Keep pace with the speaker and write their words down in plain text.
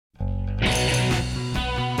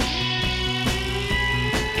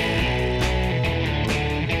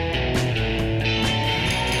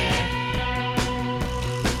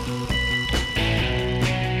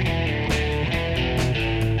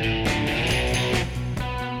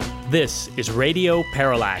This is Radio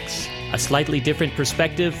Parallax, a slightly different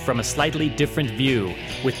perspective from a slightly different view,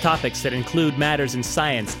 with topics that include matters in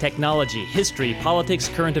science, technology, history, politics,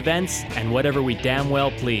 current events, and whatever we damn well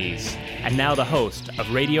please. And now the host of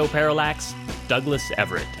Radio Parallax, Douglas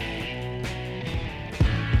Everett.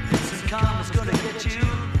 Some karma's gonna get you,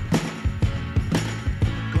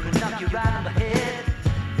 gonna knock you right on the head.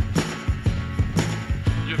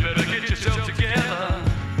 You better get yourself together.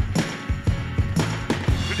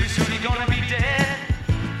 Pretty soon you're gonna be dead.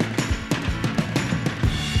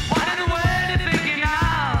 What in the world you thinking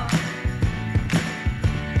of?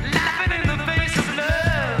 Laughing in the face of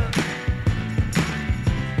love.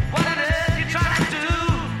 What on earth you trying to do?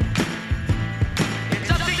 It's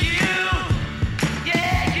up to you.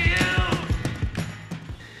 Yeah, you.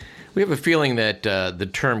 We have a feeling that the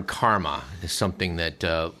term karma is something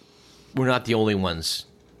that we're not the only ones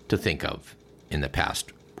to think of in the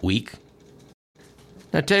past week.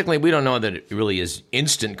 Now, technically, we don't know that it really is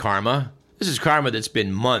instant karma. This is karma that's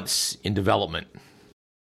been months in development.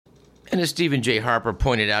 And as Stephen J. Harper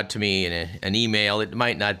pointed out to me in an email, it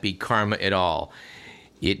might not be karma at all.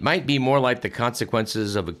 It might be more like the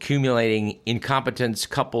consequences of accumulating incompetence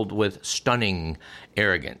coupled with stunning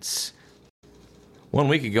arrogance. 1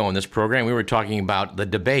 week ago in this program, we were talking about the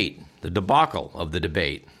debate, the debacle of the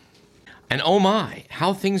debate. And oh my,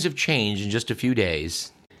 how things have changed in just a few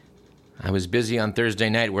days. I was busy on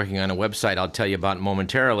Thursday night working on a website I'll tell you about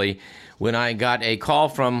momentarily when I got a call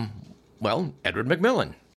from, Edward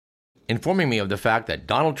McMillan, informing me of the fact that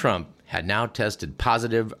Donald Trump had now tested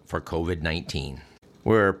positive for COVID-19.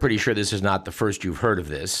 We're pretty sure this is not the first you've heard of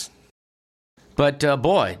this. But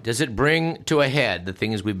boy, does it bring to a head the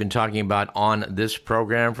things we've been talking about on this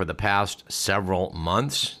program for the past several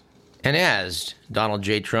months. And as Donald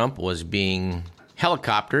J. Trump was being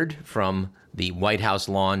helicoptered from the White House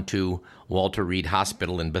lawn to Walter Reed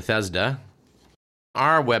Hospital in Bethesda,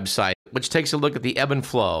 our website, which takes a look at the ebb and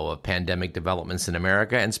flow of pandemic developments in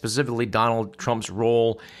America, and specifically Donald Trump's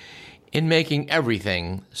role in making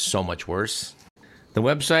everything so much worse. The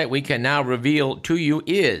website we can now reveal to you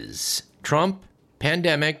is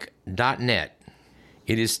TrumpPandemic.net.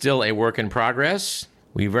 It is still a work in progress.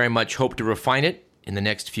 We very much hope to refine it in the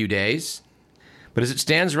next few days. But as it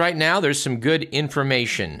stands right now, there's some good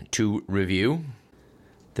information to review.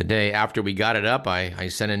 The day after we got it up, I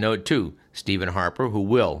sent a note to Stephen Harper, who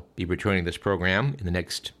will be returning this program in the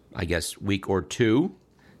next, week or two,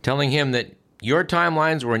 telling him that your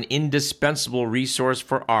timelines were an indispensable resource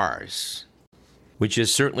for ours, which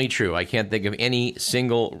is certainly true. I can't think of any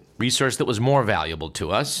single resource that was more valuable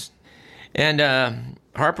to us. And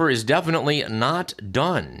Harper is definitely not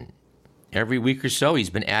done. Every week or so, he's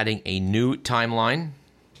been adding a new timeline.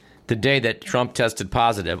 The day that Trump tested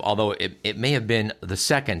positive, although it may have been the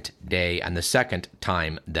second day and the second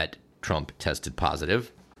time that Trump tested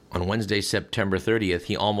positive, on Wednesday, September 30th,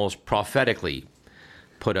 he almost prophetically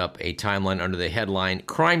put up a timeline under the headline,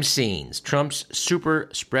 Crime Scenes, Trump's Super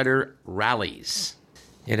Spreader Rallies.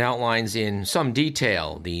 It outlines in some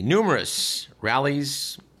detail the numerous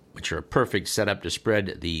rallies, which are a perfect setup to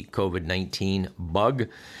spread the COVID-19 bug,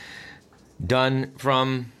 done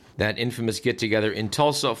from that infamous get-together in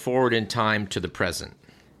Tulsa forward in time to the present.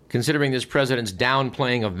 Considering this president's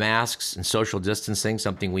downplaying of masks and social distancing,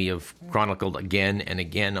 something we have chronicled again and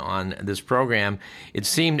again on this program, it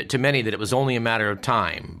seemed to many that it was only a matter of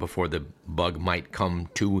time before the bug might come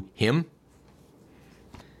to him.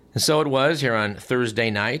 And so it was here on Thursday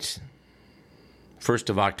night, 1st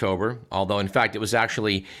of October, although in fact it was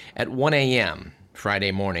actually at 1 a.m.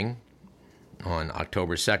 Friday morning, on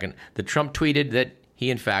October 2nd, that Trump tweeted that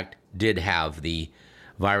he, in fact, did have the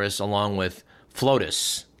virus along with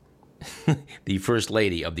FLOTUS, the First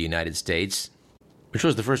Lady of the United States, which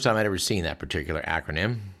was the first time I'd ever seen that particular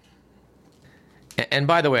acronym. And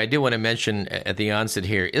by the way, I do want to mention at the onset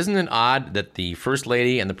here, isn't it odd that the First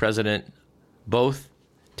Lady and the President both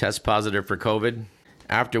test positive for COVID,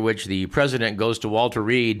 after which the President goes to Walter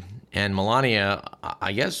Reed and Melania,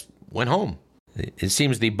 went home? It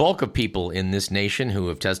seems the bulk of people in this nation who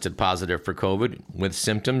have tested positive for COVID with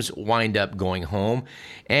symptoms wind up going home.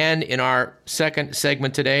 And in our second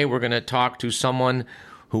segment today, we're going to talk to someone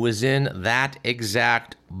who is in that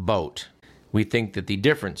exact boat. We think that the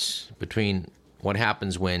difference between what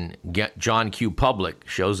happens when John Q. Public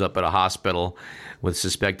shows up at a hospital with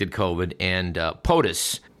suspected COVID and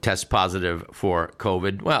POTUS tests positive for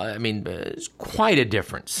COVID, it's quite a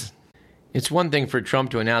difference. It's one thing for Trump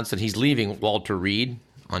to announce that he's leaving Walter Reed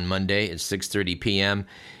on Monday at 6:30 p.m.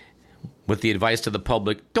 with the advice to the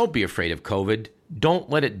public, don't be afraid of COVID. Don't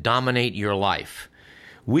let it dominate your life.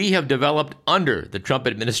 We have developed under the Trump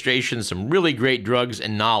administration some really great drugs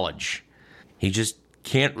and knowledge. He just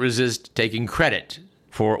can't resist taking credit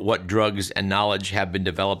for what drugs and knowledge have been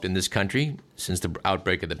developed in this country since the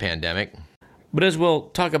outbreak of the pandemic. But as we'll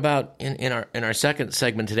talk about in our second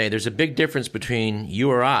segment today, there's a big difference between you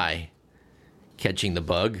or I catching the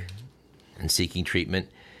bug and seeking treatment,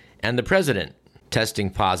 and the president testing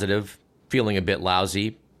positive, feeling a bit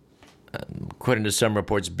lousy, according to some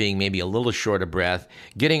reports being maybe a little short of breath,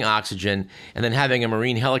 getting oxygen, and then having a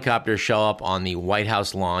Marine helicopter show up on the White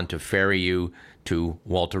House lawn to ferry you to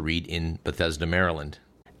Walter Reed in Bethesda, Maryland.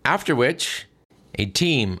 After which, a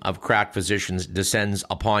team of crack physicians descends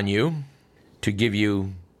upon you to give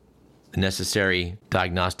you the necessary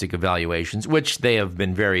diagnostic evaluations, which they have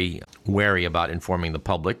been very wary about informing the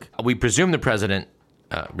public. We presume the president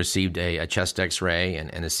received a chest X-ray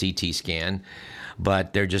and a CT scan,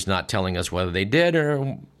 but they're just not telling us whether they did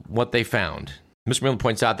or what they found. Mr. Miller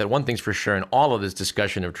points out that one thing's for sure in all of this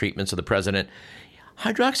discussion of treatments of the president,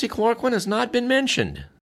 hydroxychloroquine has not been mentioned.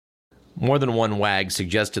 More than one wag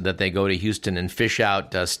suggested that they go to Houston and fish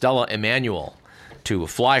out Stella Emanuel to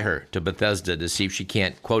fly her to Bethesda to see if she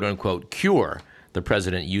can't, quote-unquote, cure the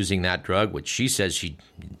president using that drug, which she says she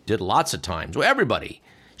did lots of times. Well, everybody.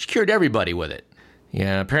 She cured everybody with it.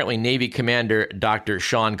 Yeah, apparently Navy Commander Dr.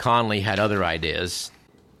 Sean Conley had other ideas.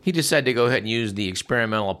 He decided to go ahead and use the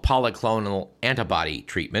experimental polyclonal antibody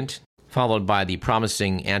treatment, followed by the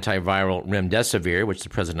promising antiviral remdesivir, which the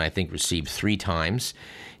president, I think, received 3 times.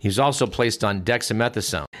 He was also placed on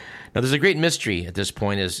dexamethasone. Now, there's a great mystery at this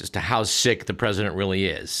point as to how sick the president really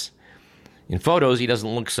is. In photos, he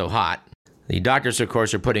doesn't look so hot. The doctors, of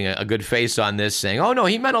course, are putting a good face on this, saying, oh, no,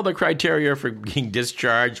 he met all the criteria for being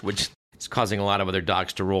discharged, which is causing a lot of other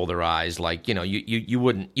docs to roll their eyes. Like, you know, you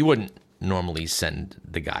wouldn't normally send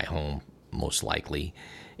the guy home, most likely,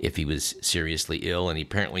 if he was seriously ill, and he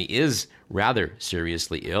apparently is rather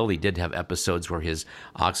seriously ill. He did have episodes where his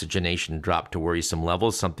oxygenation dropped to worrisome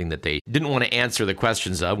levels, something that they didn't want to answer the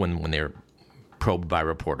questions of when they were probed by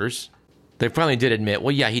reporters. They finally did admit,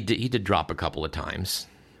 well, yeah, he did drop a couple of times.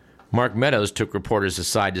 Mark Meadows took reporters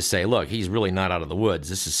aside to say, look, he's really not out of the woods.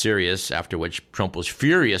 This is serious, after which Trump was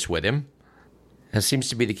furious with him. As seems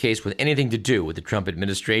to be the case with anything to do with the Trump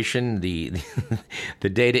administration. The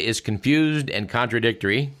data is confused and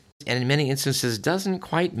contradictory, and in many instances doesn't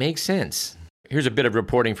quite make sense. Here's a bit of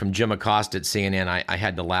reporting from Jim Acosta at CNN I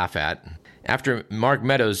had to laugh at. After Mark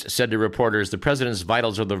Meadows said to reporters, the president's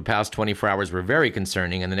vitals over the past 24 hours were very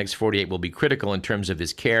concerning, and the next 48 will be critical in terms of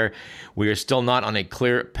his care. We are still not on a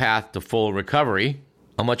clear path to full recovery.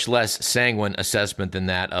 A much less sanguine assessment than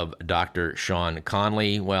that of Dr. Sean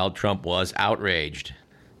Conley. Well, Trump was outraged.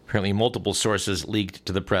 Apparently, multiple sources leaked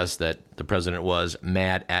to the press that the president was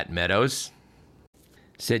mad at Meadows.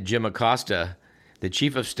 Said Jim Acosta, the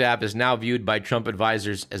chief of staff is now viewed by Trump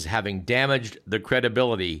advisors as having damaged the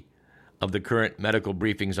credibility of the current medical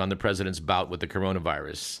briefings on the president's bout with the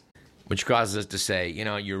coronavirus, which causes us to say, you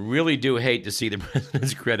know, you really do hate to see the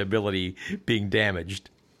president's credibility being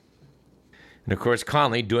damaged. And of course,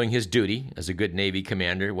 Conley, doing his duty as a good Navy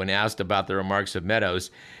commander, when asked about the remarks of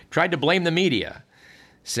Meadows, tried to blame the media,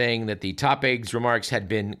 saying that the top aide's remarks had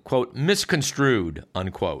been, quote, misconstrued,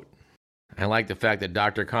 unquote. I like the fact that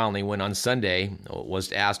Dr. Conley, when on Sunday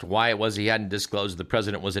was asked why it was he hadn't disclosed the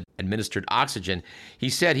president was administered oxygen, he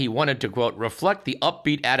said he wanted to, quote, reflect the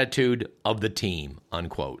upbeat attitude of the team,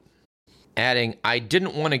 unquote. Adding, I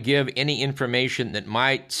didn't want to give any information that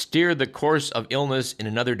might steer the course of illness in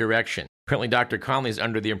another direction. Apparently, Dr. Conley is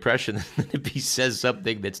under the impression that if he says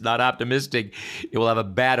something that's not optimistic, it will have a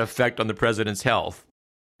bad effect on the president's health.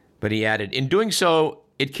 But he added, in doing so,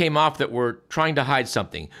 it came off that we're trying to hide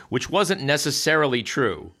something, which wasn't necessarily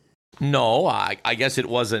true. No, I guess it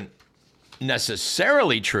wasn't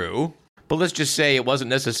necessarily true, but let's just say it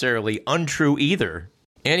wasn't necessarily untrue either.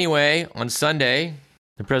 Anyway, on Sunday,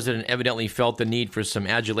 the president evidently felt the need for some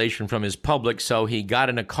adulation from his public, so he got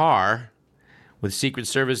in a car with Secret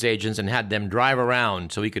Service agents and had them drive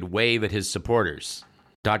around so he could wave at his supporters.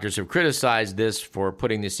 Doctors have criticized this for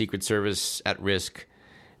putting the Secret Service at risk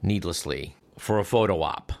needlessly for a photo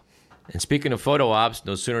op. And speaking of photo ops,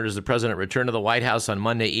 no sooner does the president return to the White House on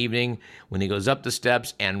Monday evening when he goes up the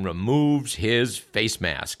steps and removes his face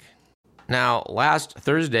mask. Now, last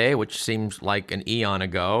Thursday, which seems like an eon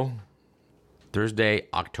ago, Thursday,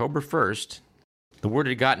 October 1st, the word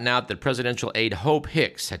had gotten out that presidential aide Hope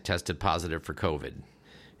Hicks had tested positive for COVID.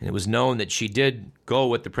 And it was known that she did go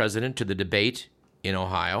with the president to the debate in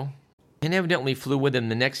Ohio and evidently flew with him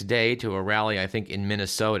the next day to a rally, I think, in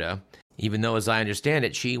Minnesota, even though, as I understand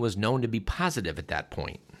it, she was known to be positive at that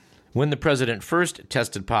point. When the president first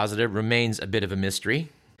tested positive remains a bit of a mystery.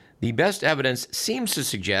 The best evidence seems to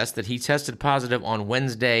suggest that he tested positive on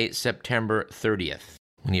Wednesday, September 30th.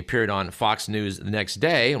 When he appeared on Fox News the next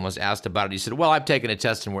day and was asked about it, he said, well, I've taken a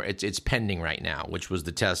test and it's pending right now, which was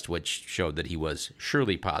the test which showed that he was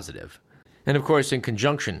surely positive. And of course, in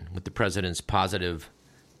conjunction with the president's positive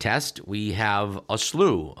test, we have a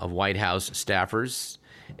slew of White House staffers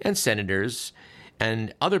and senators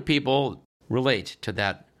and other people relate to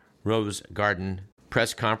that Rose Garden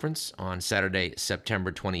press conference on Saturday,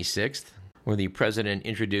 September 26th, where the president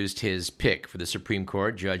introduced his pick for the Supreme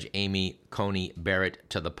Court, Judge Amy Coney Barrett,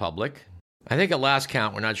 to the public. I think at last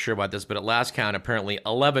count, we're not sure about this, but at last count, apparently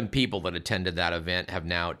 11 people that attended that event have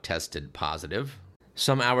now tested positive.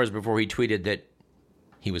 Some hours before he tweeted that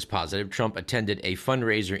he was positive, Trump attended a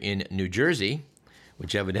fundraiser in New Jersey,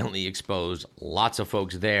 which evidently exposed lots of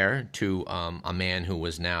folks there to a man who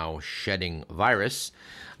was now shedding virus,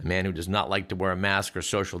 a man who does not like to wear a mask or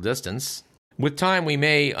social distance. With time, we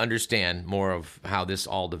may understand more of how this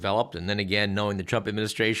all developed, and then again, knowing the Trump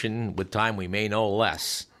administration, with time, we may know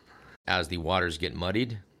less as the waters get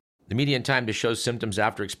muddied. The median time to show symptoms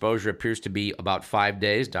after exposure appears to be about 5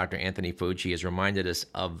 days. Dr. Anthony Fauci has reminded us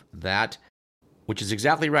of that, which is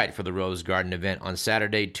exactly right for the Rose Garden event on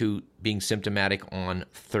Saturday to being symptomatic on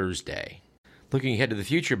Thursday. Looking ahead to the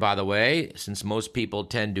future, by the way, since most people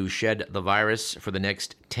tend to shed the virus for the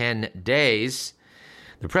next 10 days,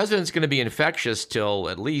 the president's going to be infectious till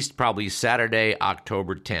at least probably Saturday,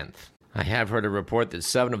 October 10th. I have heard a report that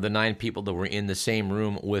 7 of the 9 people that were in the same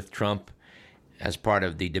room with Trump as part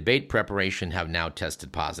of the debate preparation have now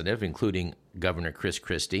tested positive, including Governor Chris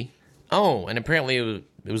Christie. Oh, and apparently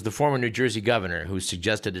it was the former New Jersey governor who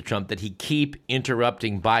suggested to Trump that he keep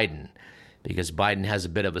interrupting Biden because Biden has a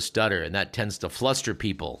bit of a stutter, and that tends to fluster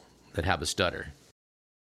people that have a stutter.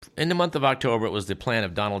 In the month of October, it was the plan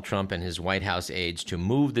of Donald Trump and his White House aides to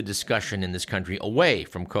move the discussion in this country away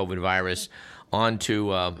from COVID virus onto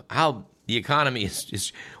how the economy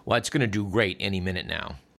is it's going to do great any minute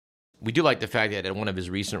now. We do like the fact that at one of his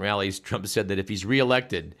recent rallies, Trump said that if he's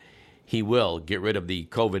reelected, he will get rid of the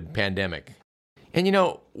COVID pandemic. And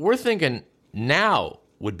we're thinking now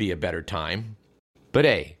would be a better time. But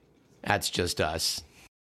hey, that's just us.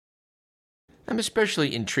 I'm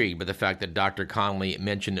especially intrigued by the fact that Dr. Connolly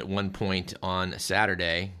mentioned at one point on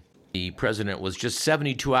Saturday the president was just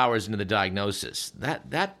 72 hours into the diagnosis.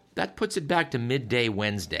 That puts it back to midday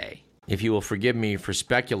Wednesday. If you will forgive me for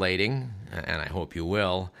speculating, and I hope you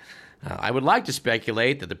will, I would like to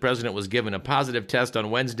speculate that the president was given a positive test on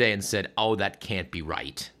Wednesday and said, oh, that can't be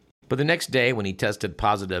right. But the next day, when he tested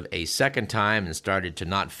positive a second time and started to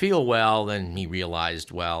not feel well, then he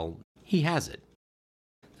realized, well, he has it.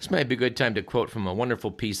 This might be a good time to quote from a wonderful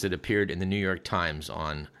piece that appeared in the New York Times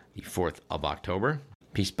on the 4th of October.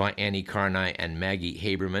 A piece by Annie Karnai and Maggie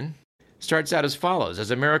Haberman. Starts out as follows. As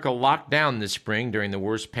America locked down this spring during the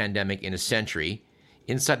worst pandemic in a century,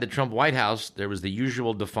 inside the Trump White House, there was the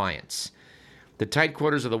usual defiance. The tight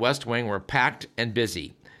quarters of the West Wing were packed and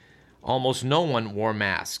busy. Almost no one wore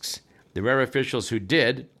masks. The rare officials who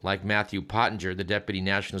did, like Matthew Pottinger, the Deputy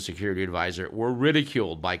National Security Advisor, were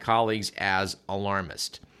ridiculed by colleagues as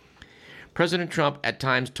alarmist. President Trump at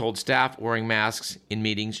times told staff wearing masks in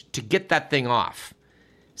meetings to get that thing off,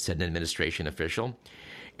 said an administration official.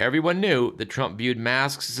 Everyone knew that Trump viewed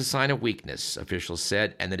masks as a sign of weakness, officials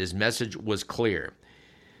said, and that his message was clear.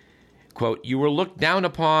 Quote, you were looked down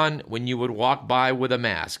upon when you would walk by with a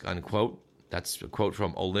mask, unquote. That's a quote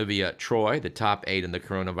from Olivia Troy, the top aide in the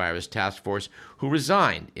coronavirus task force, who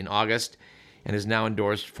resigned in August and has now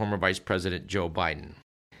endorsed former Vice President Joe Biden.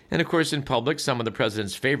 And of course, in public, some of the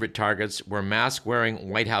president's favorite targets were mask-wearing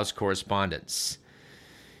White House correspondents.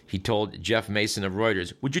 He told Jeff Mason of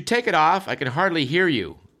Reuters, would you take it off? I can hardly hear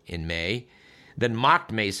you, in May, then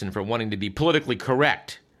mocked Mason for wanting to be politically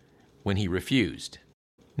correct when he refused.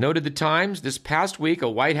 Noted the Times, this past week, a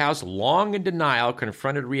White House long in denial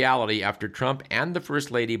confronted reality after Trump and the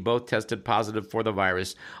First Lady both tested positive for the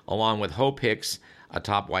virus, along with Hope Hicks, a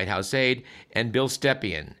top White House aide, and Bill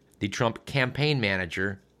Stepien, the Trump campaign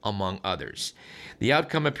manager, among others. The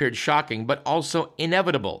outcome appeared shocking, but also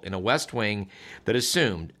inevitable in a West Wing that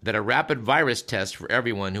assumed that a rapid virus test for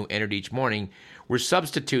everyone who entered each morning were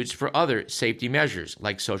substitutes for other safety measures,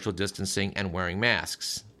 like social distancing and wearing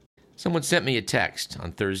masks. Someone sent me a text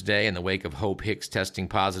on Thursday in the wake of Hope Hicks testing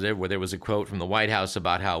positive, where there was a quote from the White House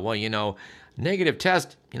about how, negative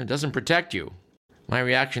test, doesn't protect you. My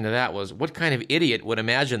reaction to that was, what kind of idiot would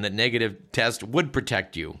imagine that negative test would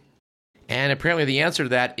protect you? And apparently the answer to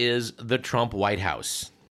that is the Trump White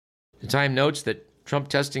House. The Time notes that Trump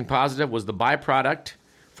testing positive was the byproduct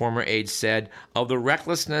former aide said, of the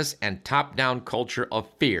recklessness and top-down culture of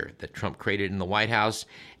fear that Trump created in the White House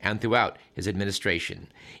and throughout his administration.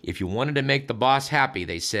 If you wanted to make the boss happy,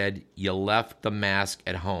 they said, you left the mask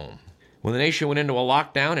at home. When the nation went into a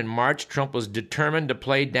lockdown in March, Trump was determined to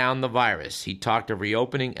play down the virus. He talked of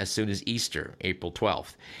reopening as soon as Easter, April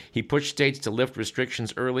 12th. He pushed states to lift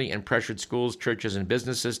restrictions early and pressured schools, churches, and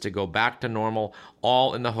businesses to go back to normal,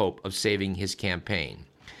 all in the hope of saving his campaign.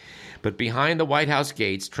 But behind the White House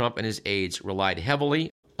gates, Trump and his aides relied heavily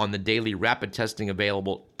on the daily rapid testing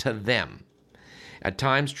available to them. At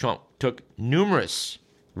times, Trump took numerous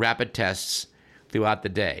rapid tests throughout the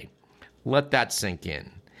day. Let that sink in.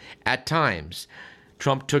 At times,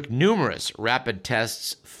 Trump took numerous rapid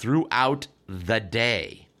tests throughout the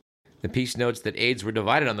day. The piece notes that aides were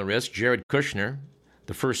divided on the risk. Jared Kushner,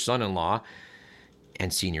 the first son-in-law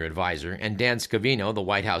and senior advisor, and Dan Scavino, the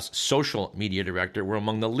White House social media director, were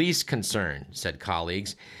among the least concerned, said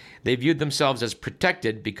colleagues. They viewed themselves as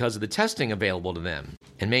protected because of the testing available to them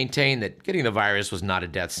and maintained that getting the virus was not a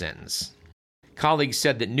death sentence. Colleagues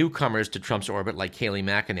said that newcomers to Trump's orbit, like Kayleigh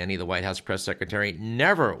McEnany, the White House press secretary,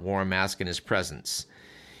 never wore a mask in his presence,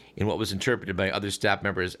 in what was interpreted by other staff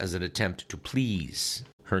members as an attempt to please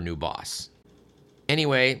her new boss.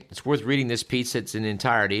 Anyway, it's worth reading this piece. It's in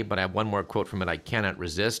entirety, but I have one more quote from it I cannot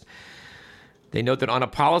resist. They note that on a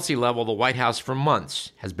policy level, the White House for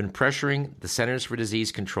months has been pressuring the Centers for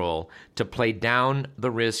Disease Control to play down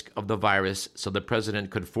the risk of the virus so the president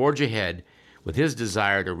could forge ahead with his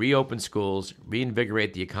desire to reopen schools,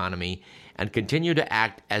 reinvigorate the economy, and continue to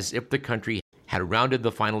act as if the country had rounded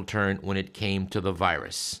the final turn when it came to the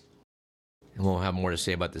virus. And we'll have more to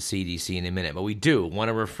say about the CDC in a minute, but we do want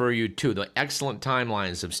to refer you to the excellent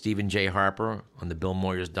timelines of Stephen J. Harper on the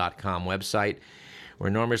BillMoyers.com website. We're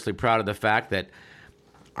enormously proud of the fact that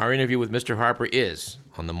our interview with Mr. Harper is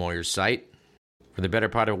on the Moyers site. For the better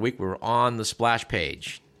part of a week, we were on the splash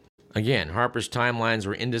page. Again, Harper's timelines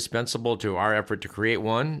were indispensable to our effort to create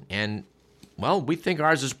one, and, well, we think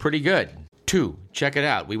ours is pretty good. 2, check it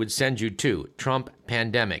out. We would send you to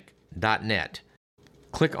TrumpPandemic.net.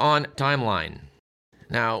 Click on Timeline.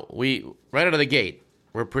 Now, right out of the gate,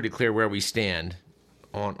 we're pretty clear where we stand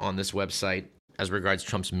on this website as regards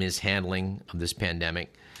Trump's mishandling of this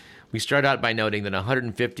pandemic. We start out by noting that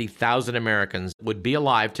 150,000 Americans would be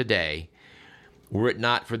alive today were it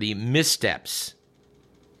not for the missteps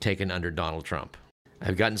taken under Donald Trump.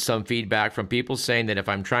 I've gotten some feedback from people saying that if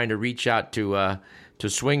I'm trying to reach out to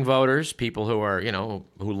swing voters, people who are,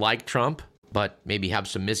 who like Trump, but maybe have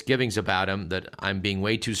some misgivings about him, that I'm being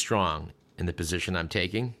way too strong in the position I'm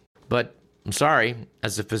taking. But I'm sorry,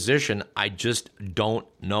 as a physician, I just don't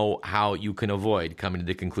know how you can avoid coming to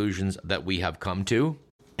the conclusions that we have come to.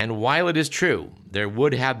 And while it is true, there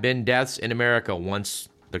would have been deaths in America once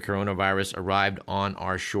the coronavirus arrived on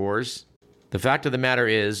our shores, the fact of the matter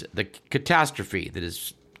is the catastrophe that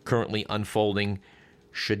is currently unfolding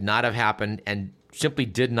should not have happened and simply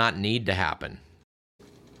did not need to happen.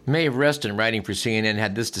 Maeve Reston, writing for CNN,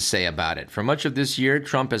 had this to say about it. For much of this year,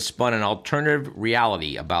 Trump has spun an alternative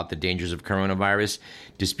reality about the dangers of coronavirus,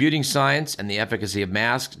 disputing science and the efficacy of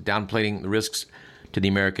masks, downplaying the risks to the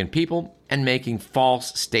American people, and making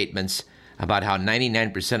false statements about how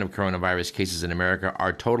 99% of coronavirus cases in America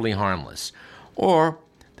are totally harmless, or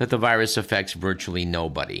that the virus affects virtually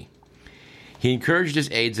nobody. He encouraged his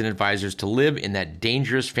aides and advisors to live in that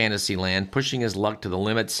dangerous fantasy land, pushing his luck to the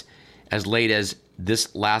limits as late as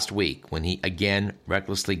this last week, when he again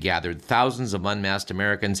recklessly gathered thousands of unmasked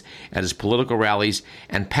Americans at his political rallies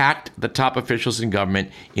and packed the top officials in government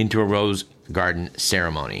into a Rose Garden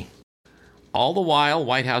ceremony. All the while,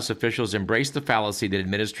 White House officials embraced the fallacy that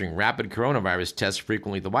administering rapid coronavirus tests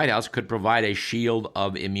frequently at the White House could provide a shield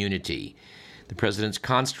of immunity. The president's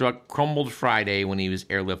construct crumbled Friday when he was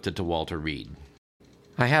airlifted to Walter Reed.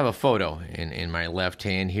 I have a photo in my left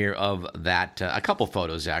hand here of that, a couple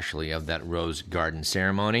photos actually, of that Rose Garden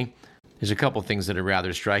ceremony. There's a couple things that are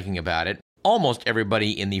rather striking about it. Almost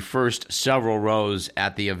everybody in the first several rows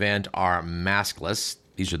at the event are maskless.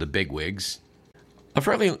 These are the bigwigs. A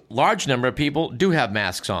fairly large number of people do have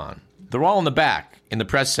masks on. They're all in the back, in the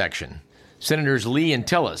press section. Senators Lee and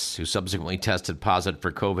Tillis, who subsequently tested positive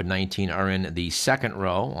for COVID-19, are in the second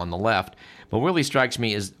row on the left. But what strikes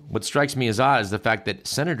me as odd is the fact that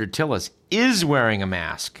Senator Tillis is wearing a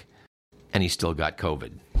mask, and he still got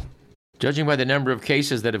COVID. Judging by the number of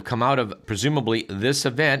cases that have come out of presumably this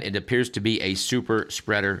event, it appears to be a super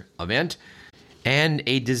spreader event and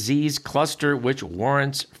a disease cluster which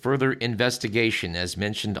warrants further investigation. As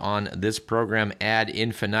mentioned on this program ad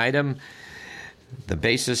infinitum, the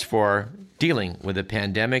basis for dealing with a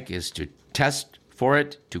pandemic is to test for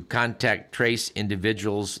it, to contact trace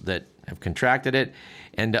individuals that have contracted it,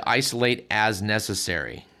 and to isolate as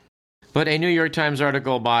necessary. But a New York Times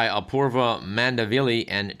article by Apurva Mandavili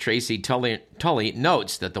and Tracy Tully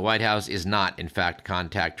notes that the White House is not, in fact,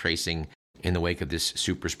 contact tracing in the wake of this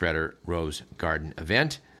super spreader Rose Garden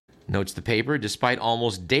event. Notes the paper, despite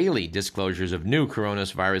almost daily disclosures of new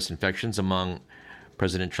coronavirus infections among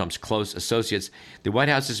President Trump's close associates, the White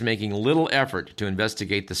House is making little effort to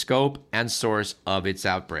investigate the scope and source of its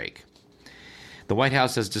outbreak. The White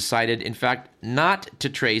House has decided, in fact, not to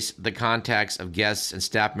trace the contacts of guests and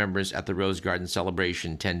staff members at the Rose Garden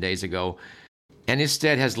celebration 10 days ago, and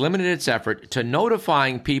instead has limited its effort to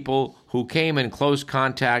notifying people who came in close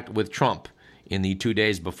contact with Trump in the 2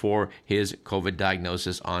 days before his COVID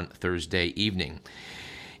diagnosis on Thursday evening.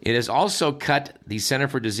 It has also cut the Center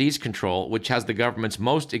for Disease Control, which has the government's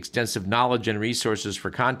most extensive knowledge and resources for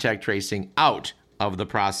contact tracing, out of the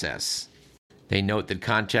process. They note that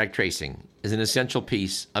contact tracing is an essential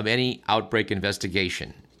piece of any outbreak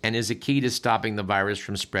investigation and is a key to stopping the virus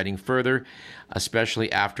from spreading further,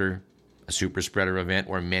 especially after a super spreader event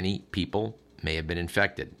where many people may have been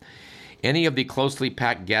infected. Any of the closely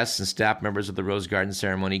packed guests and staff members of the Rose Garden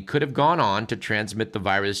ceremony could have gone on to transmit the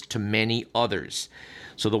virus to many others.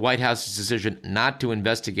 So the White House's decision not to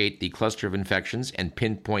investigate the cluster of infections and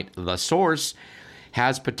pinpoint the source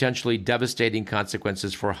has potentially devastating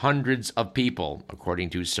consequences for hundreds of people,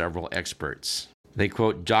 according to several experts. They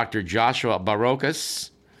quote Dr. Joshua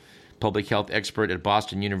Barocas, public health expert at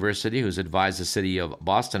Boston University, who's advised the city of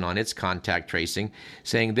Boston on its contact tracing,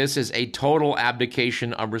 saying this is a total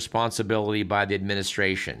abdication of responsibility by the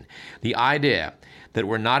administration. The idea that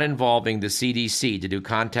we're not involving the CDC to do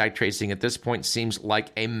contact tracing at this point seems like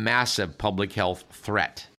a massive public health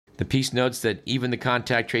threat. The piece notes that even the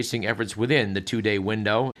contact tracing efforts within the 2-day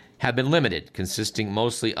window have been limited, consisting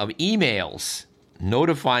mostly of emails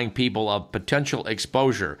notifying people of potential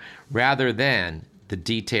exposure rather than the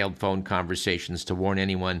detailed phone conversations to warn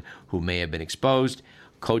anyone who may have been exposed,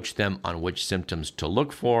 coach them on which symptoms to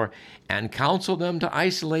look for, and counsel them to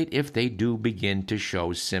isolate if they do begin to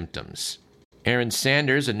show symptoms. Erin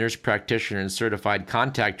Sanders, a nurse practitioner and certified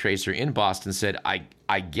contact tracer in Boston, said,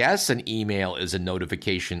 I guess an email is a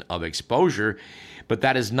notification of exposure, but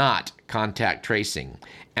that is not contact tracing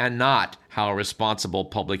and not how a responsible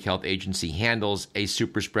public health agency handles a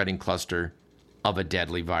super-spreading cluster of a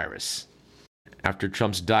deadly virus. After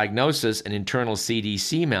Trump's diagnosis, an internal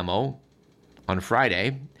CDC memo on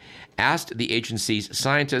Friday asked the agency's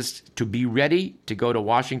scientists to be ready to go to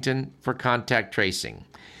Washington for contact tracing.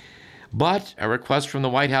 But a request from the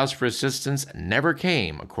White House for assistance never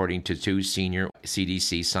came, according to 2 senior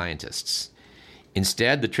CDC scientists.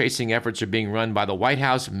 Instead, the tracing efforts are being run by the White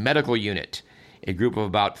House Medical Unit, a group of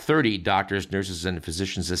about 30 doctors, nurses, and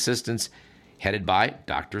physicians' assistants, headed by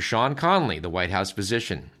Dr. Sean Conley, the White House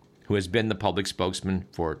physician, who has been the public spokesman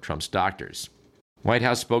for Trump's doctors. White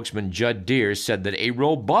House spokesman Judd Deere said that a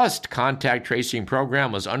robust contact tracing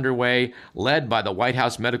program was underway, led by the White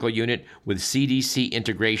House Medical Unit with CDC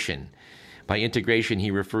integration. By integration,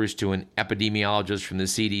 he refers to an epidemiologist from the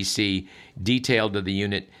CDC detailed to the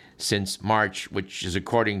unit since March, which is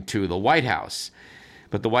according to the White House.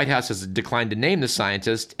 But the White House has declined to name the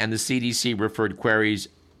scientist, and the CDC referred queries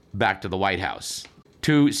back to the White House.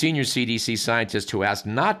 2 senior CDC scientists who asked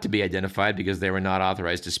not to be identified because they were not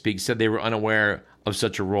authorized to speak said they were unaware of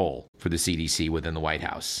such a role for the CDC within the White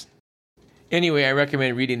House. Anyway, I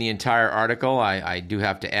recommend reading the entire article. I do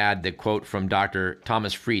have to add the quote from Dr.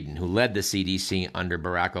 Thomas Frieden, who led the CDC under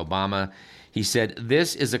Barack Obama. He said,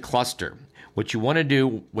 "This is a cluster. What you want to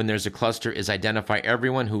do when there's a cluster is identify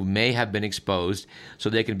everyone who may have been exposed so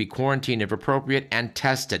they can be quarantined if appropriate and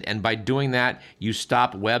tested. And by doing that, you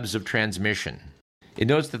stop webs of transmission." It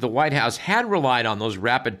notes that the White House had relied on those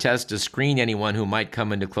rapid tests to screen anyone who might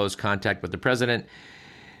come into close contact with the president.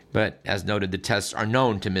 But as noted, the tests are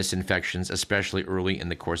known to miss infections, especially early in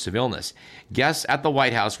the course of illness. Guests at the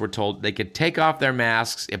White House were told they could take off their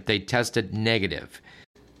masks if they tested negative.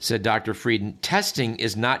 Said Dr. Frieden, testing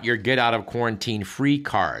is not your get-out-of-quarantine-free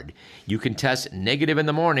card. You can test negative in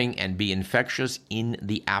the morning and be infectious in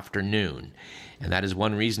the afternoon. And that is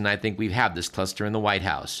one reason I think we've had this cluster in the White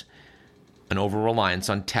House, an over-reliance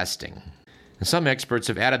on testing. And some experts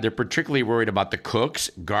have added they're particularly worried about the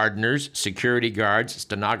cooks, gardeners, security guards,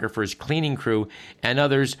 stenographers, cleaning crew, and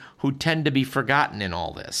others who tend to be forgotten in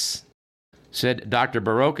all this. Said Dr.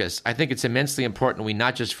 Barocas, I think it's immensely important we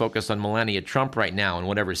not just focus on Melania Trump right now and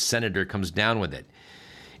whatever senator comes down with it.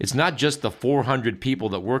 It's not just the 400 people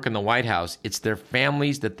that work in the White House, it's their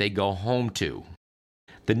families that they go home to.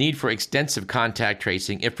 The need for extensive contact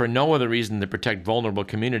tracing, if for no other reason to protect vulnerable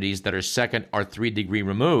communities that are 2nd or 3rd degree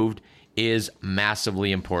removed, is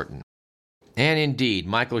massively important. And indeed,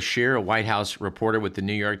 Michael Shear, a White House reporter with the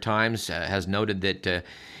New York Times, has noted that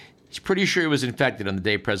he's pretty sure he was infected on the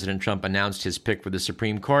day President Trump announced his pick for the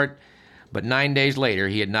Supreme Court, but 9 days later,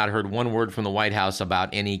 he had not heard one word from the White House about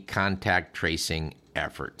any contact tracing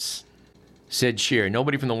efforts. Said Shear,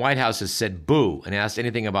 nobody from the White House has said boo and asked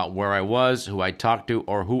anything about where I was, who I talked to,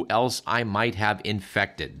 or who else I might have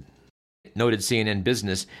infected. Noted CNN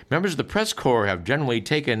Business, members of the press corps have generally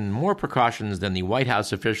taken more precautions than the White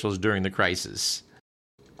House officials during the crisis.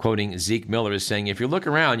 Quoting Zeke Miller is saying, if you look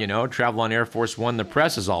around, travel on Air Force One, the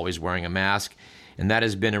press is always wearing a mask, and that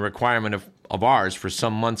has been a requirement of ours for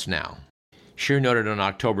some months now. Shear noted on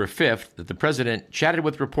October 5th that the president chatted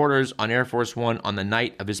with reporters on Air Force One on the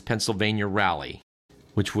night of his Pennsylvania rally,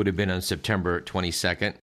 which would have been on September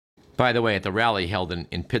 22nd. By the way, at the rally held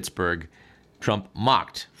in Pittsburgh, Trump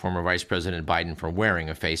mocked former Vice President Biden for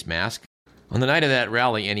wearing a face mask. On the night of that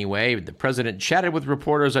rally, anyway, the president chatted with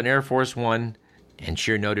reporters on Air Force One, and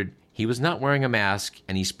Shear noted he was not wearing a mask,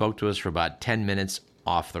 and he spoke to us for about 10 minutes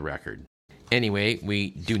off the record. Anyway,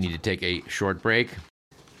 we do need to take a short break.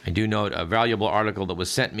 I do note a valuable article that was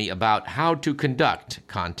sent me about how to conduct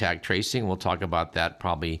contact tracing. We'll talk about that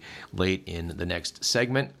probably late in the next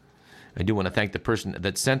segment. I do want to thank the person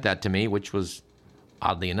that sent that to me, which was,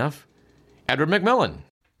 oddly enough, Edward McMillan.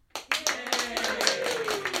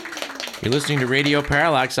 You're listening to Radio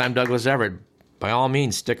Parallax. I'm Douglas Everett. By all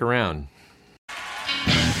means, stick around.